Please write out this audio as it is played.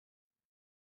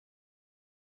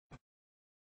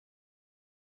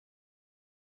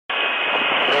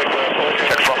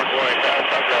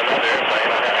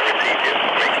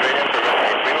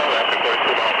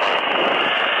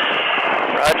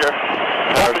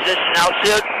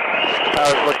altitude.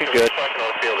 Power's looking good.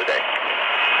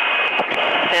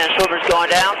 And swimmer's going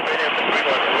down.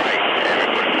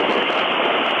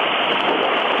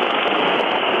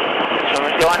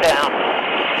 Swimmer's going down.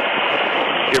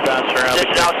 You're bouncing around.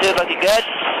 Position altitude looking good.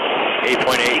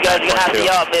 8.8. You guys are going to have to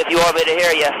yell at me if you want me to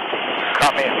hear you.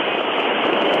 Copy.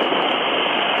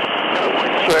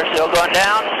 Swimmer's still going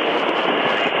down.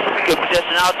 Good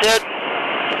position altitude.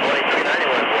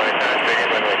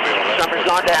 Swimmer's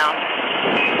going down.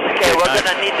 Okay, we're going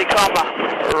to need to come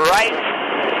right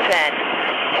 10.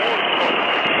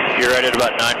 You're right at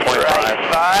about 9.5. Right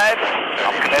 5.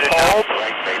 I'm committed Hold. now.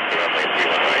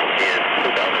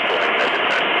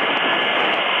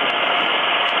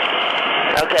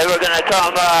 Okay, we're going to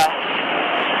come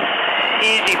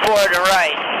easy forward and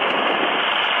right.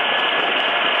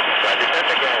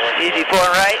 Easy forward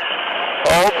and right.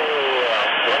 Hold.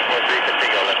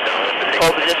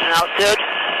 Hold position altitude.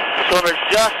 Swimmer's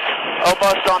just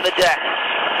almost on the deck.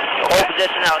 Hold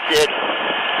position altitude.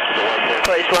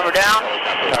 Place swimmer down.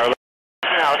 Power.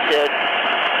 Altitude.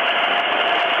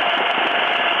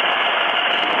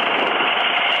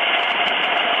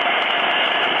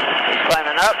 He's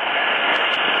climbing up.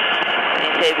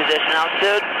 Maintain position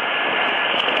altitude.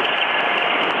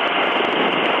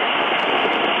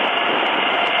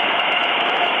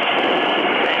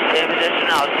 Maintain position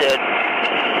altitude.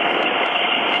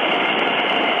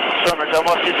 Swimmer's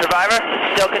almost to survivor.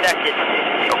 Still connected.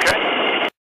 Okay.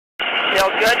 Still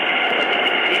good.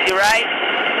 Easy right.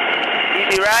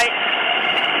 Easy right.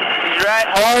 Easy right.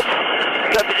 Hold.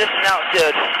 Good position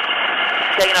altitude.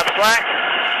 Taking up slack.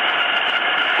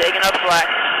 Taking up slack.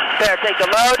 Fair. Take the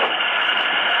load.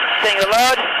 Taking the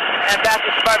load. And back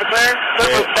to survivor clear. Good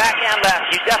move back and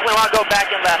left. You definitely want to go back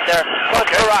and left there. Close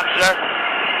to the rock, sir.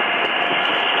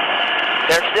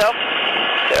 They're still.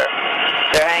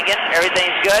 They're hanging.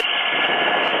 Everything's good.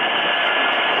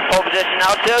 Hold position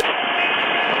altitude.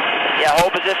 Yeah,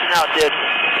 hold position altitude.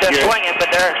 They're swinging,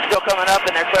 but they're still coming up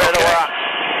and they're clear of the rocks.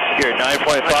 You're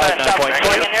 9.5, 9.2.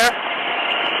 Swinging here.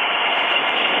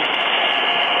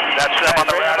 That's them on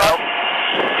the radar.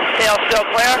 Tail still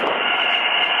clear.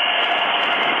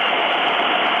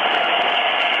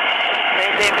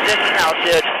 Maintain position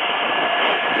altitude.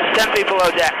 10 feet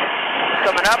below deck.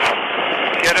 Coming up.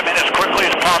 Get them in as quickly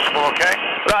as possible, okay?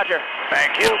 Roger.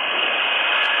 Thank you.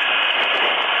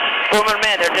 Boomer and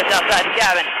man, they're just outside the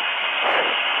cabin.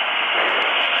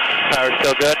 Power's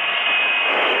still good?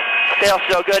 Tail's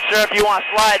still good, sir. If you want to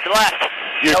slide left.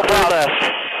 You're no problem. left.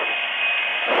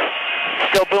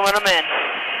 Still booming them in.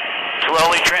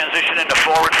 Slowly transition into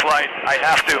forward flight. I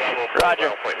have to.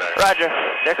 Roger. Roger.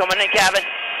 They're coming in cabin.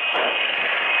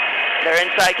 They're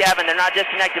inside cabin. They're not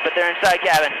disconnected, but they're inside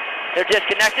cabin. They're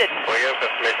disconnected.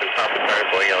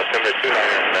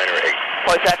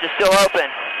 Voice hatch is still open.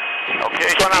 Okay.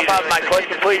 Swim out bottom, Mike. Voice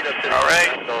complete. All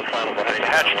right.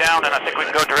 Hatch down, and I think we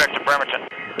can go direct to Bremerton.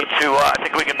 I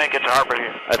think we can make it to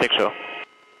Harborview. I think so.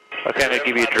 Okay, I'm going to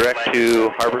give you direct to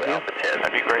Harborview.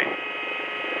 That'd be great.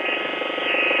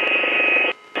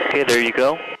 Okay, there you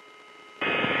go.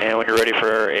 And when you're ready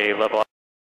for a level